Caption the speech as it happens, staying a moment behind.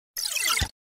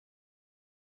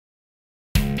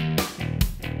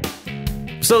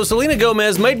So Selena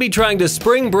Gomez might be trying to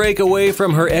spring break away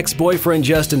from her ex-boyfriend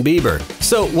Justin Bieber.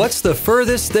 So what's the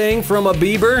furthest thing from a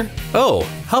Bieber? Oh,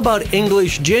 how about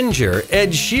English ginger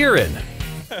Ed Sheeran?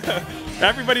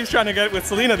 Everybody's trying to get with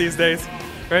Selena these days,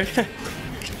 right?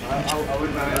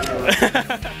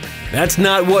 That's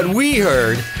not what we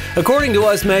heard. According to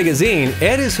Us Magazine,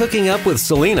 Ed is hooking up with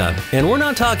Selena, and we're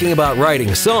not talking about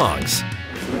writing songs.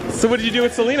 So what did you do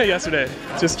with Selena yesterday?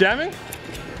 Just jamming?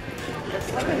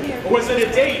 Or was it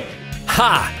a date?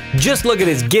 Ha! Just look at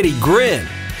his giddy grin.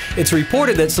 It's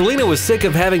reported that Selena was sick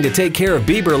of having to take care of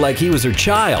Bieber like he was her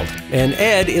child, and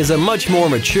Ed is a much more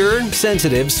mature,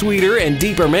 sensitive, sweeter, and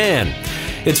deeper man.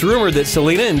 It's rumored that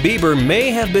Selena and Bieber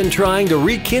may have been trying to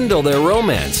rekindle their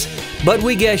romance, but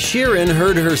we guess Sheeran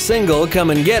heard her single Come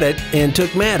and Get It and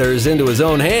took matters into his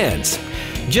own hands.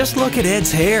 Just look at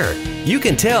Ed's hair. You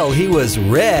can tell he was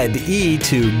ready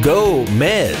to go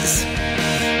Mez.